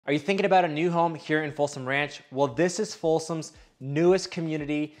Are you thinking about a new home here in Folsom Ranch? Well, this is Folsom's newest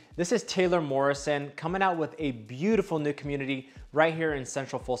community. This is Taylor Morrison coming out with a beautiful new community right here in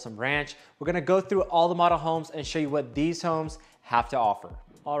Central Folsom Ranch. We're gonna go through all the model homes and show you what these homes have to offer.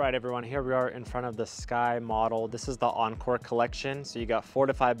 All right, everyone, here we are in front of the Skye model. This is the Encore collection. So you got 4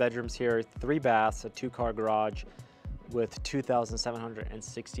 to 5 bedrooms here, 3 baths, a 2-car garage with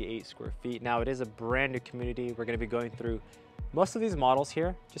 2,768 square feet. Now it is a brand new community. We're gonna be going through most of these models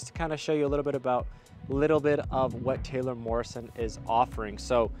here, just to kind of show you a little bit of what Taylor Morrison is offering.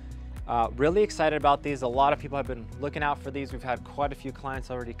 So really excited about these. A lot of people have been looking out for these. We've had quite a few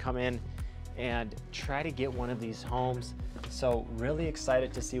clients already come in and try to get one of these homes. So really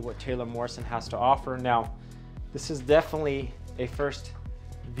excited to see what Taylor Morrison has to offer. Now, this is definitely a first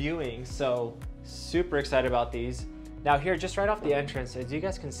viewing, so super excited about these. Now here, just right off the entrance, as you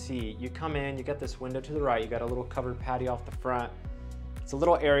guys can see, you come in, you got this window to the right, you got a little covered patio off the front. It's a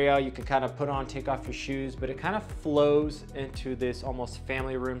little area you can kind of put on, take off your shoes, but it kind of flows into this almost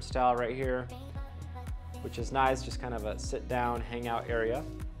family room style right here, which is nice, just kind of a sit down, hang out area.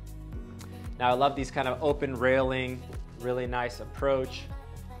 Now I love these kind of open railing, really nice approach,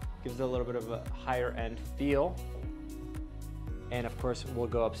 gives it a little bit of a higher end feel. And of course, we'll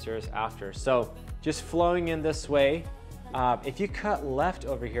go upstairs after. So just flowing in this way. If you cut left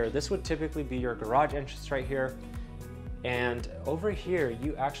over here, this would typically be your garage entrance right here. And over here,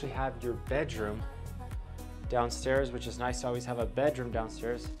 you actually have your bedroom downstairs, which is nice to always have a bedroom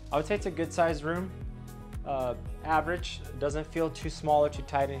downstairs. I would say it's a good sized room, average. Doesn't feel too small or too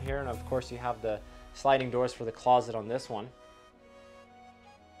tight in here. And of course, you have the sliding doors for the closet on this one.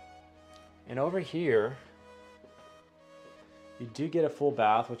 And over here, you do get a full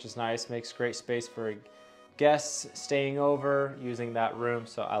bath, which is nice, makes great space for guests staying over, using that room,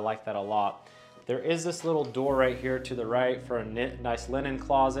 so I like that a lot. There is this little door right here to the right for a nice linen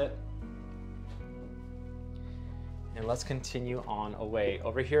closet. And let's continue on away.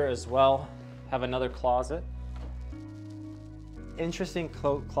 Over here as well, have another closet. Interesting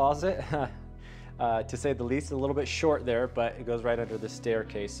closet, to say the least. A little bit short there, but it goes right under the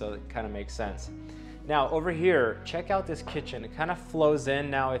staircase, so it kind of makes sense. Now over here, check out this kitchen. It kind of flows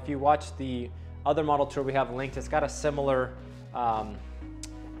in. Now if you watch the other model tour we have linked, it's got a similar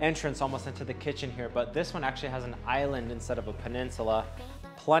entrance almost into the kitchen here, but this one actually has an island instead of a peninsula.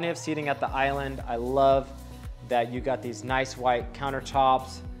 Plenty of seating at the island. I love that you got these nice white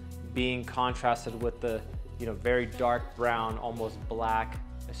countertops being contrasted with the very dark brown, almost black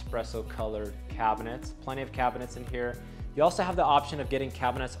espresso colored cabinets. Plenty of cabinets in here. You also have the option of getting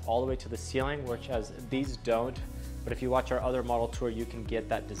cabinets all the way to the ceiling, which as these don't, but if you watch our other model tour, you can get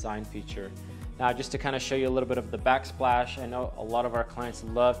that design feature. Now, just to kind of show you a little bit of the backsplash, I know a lot of our clients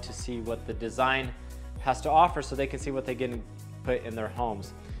love to see what the design has to offer so they can see what they can put in their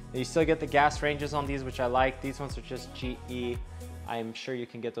homes. Now, you still get the gas ranges on these, which I like. These ones are just GE. I'm sure you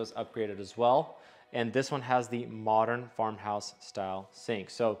can get those upgraded as well. And this one has the modern farmhouse style sink.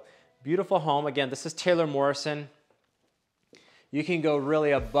 So beautiful home. Again, this is Taylor Morrison. You can go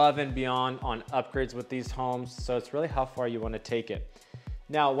really above and beyond on upgrades with these homes, so it's really how far you want to take it.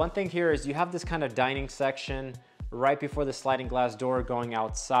 Now, one thing here is you have this kind of dining section right before the sliding glass door going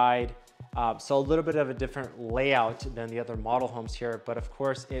outside. So a little bit of a different layout than the other model homes here, but of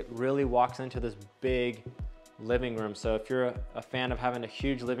course it really walks into this big living room. So if you're a fan of having a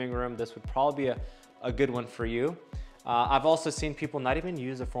huge living room, this would probably be a good one for you. I've also seen people not even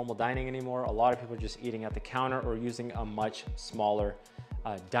use a formal dining anymore. A lot of people are just eating at the counter or using a much smaller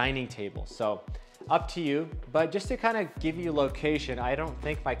dining table. So up to you, but just to kind of give you location, I don't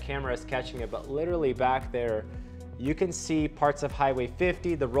think my camera is catching it, but literally back there, you can see parts of Highway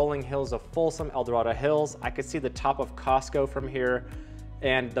 50, the rolling hills of Folsom, El Dorado Hills. I could see the top of Costco from here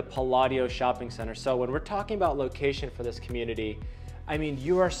and the Palladio Shopping Center. So when we're talking about location for this community, I mean,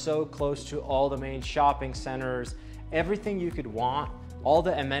 you are so close to all the main shopping centers, everything you could want, all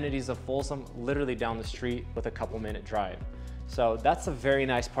the amenities of Folsom literally down the street with a couple-minute drive. So that's a very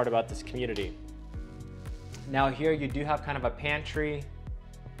nice part about this community. Now here you do have kind of a pantry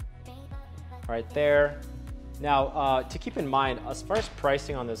right there. Now to keep in mind, as far as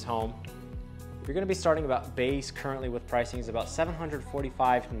pricing on this home, you're gonna be starting about base currently with pricing is about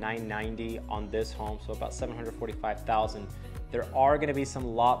 $745,990 on this home, so about $745,000. There are gonna be some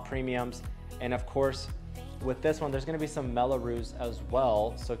lot premiums, and of course, with this one, there's gonna be some Melloroos as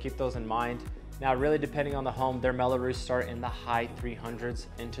well, so keep those in mind. Now, really depending on the home, their Melloroos start in the high 300s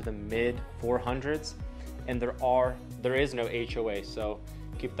into the mid 400s, and there is no HOA, so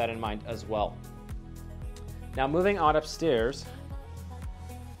keep that in mind as well. Now, moving on upstairs,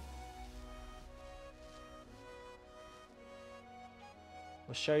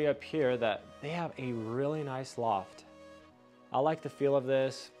 we'll show you up here that they have a really nice loft. I like the feel of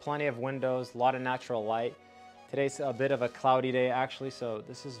this, plenty of windows, a lot of natural light. Today's a bit of a cloudy day actually, so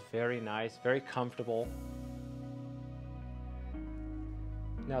this is very nice, very comfortable.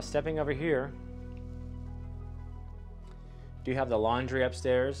 Now stepping over here, do have the laundry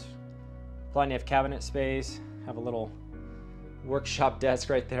upstairs, plenty of cabinet space, have a little workshop desk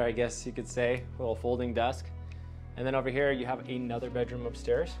right there, I guess you could say, a little folding desk. And then over here you have another bedroom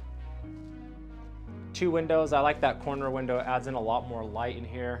upstairs. 2 windows, I like that corner window, it adds in a lot more light in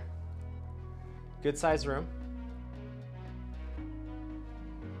here. Good sized room.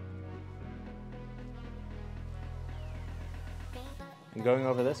 And going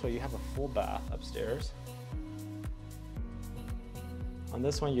over this way, you have a full bath upstairs. On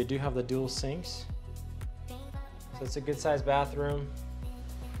this one, you do have the dual sinks. So it's a good sized bathroom.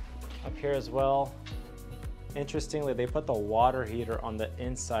 Up here as well. Interestingly, they put the water heater on the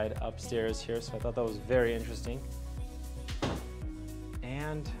inside upstairs here, so I thought that was very interesting.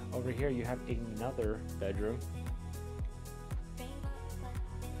 And over here, you have another bedroom.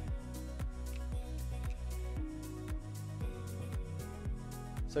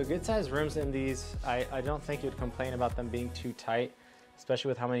 So good sized rooms in these. I don't think you'd complain about them being too tight, especially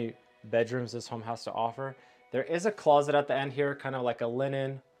with how many bedrooms this home has to offer. There is a closet at the end here, kind of like a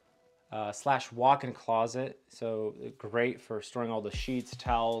linen slash walk-in closet. So great for storing all the sheets,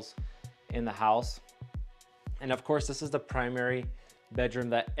 towels in the house. And of course, this is the primary bedroom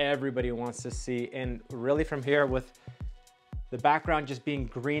that everybody wants to see. And really from here, with the background just being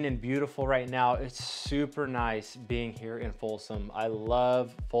green and beautiful right now, it's super nice being here in Folsom. I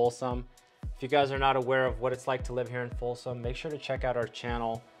love Folsom. If you guys are not aware of what it's like to live here in Folsom, make sure to check out our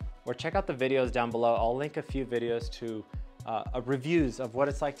channel or check out the videos down below. I'll link a few videos to reviews of what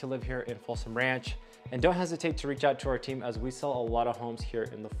it's like to live here in Folsom Ranch. And don't hesitate to reach out to our team as we sell a lot of homes here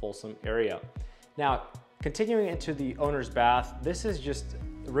in the Folsom area. Now, continuing into the owner's bath, this is just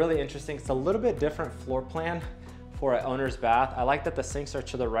really interesting. It's a little bit different floor plan for an owner's bath. I like that the sinks are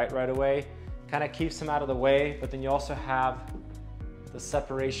to the right away, kind of keeps them out of the way, but then you also have the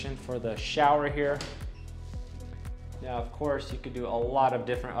separation for the shower here. Now, of course, you could do a lot of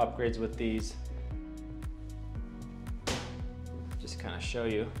different upgrades with these. Just kind of show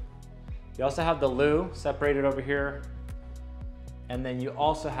you. You also have the loo separated over here. And then you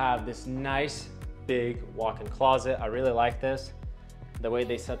also have this nice big walk-in closet. I really like this. The way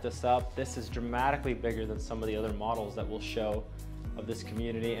they set this up, this is dramatically bigger than some of the other models that we'll show of this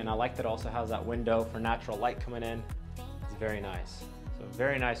community. And I like that it also has that window for natural light coming in. It's very nice. So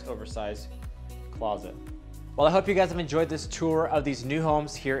very nice oversized closet. Well, I hope you guys have enjoyed this tour of these new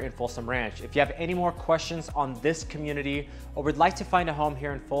homes here in Folsom Ranch. If you have any more questions on this community or would like to find a home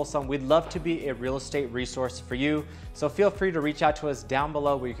here in Folsom, we'd love to be a real estate resource for you. So feel free to reach out to us down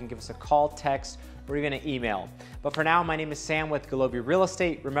below where you can give us a call, text, or even an email. But for now, my name is Sam with Golovey Real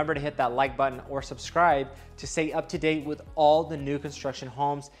Estate. Remember to hit that like button or subscribe to stay up to date with all the new construction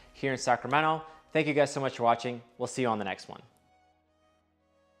homes here in Sacramento. Thank you guys so much for watching. We'll see you on the next one.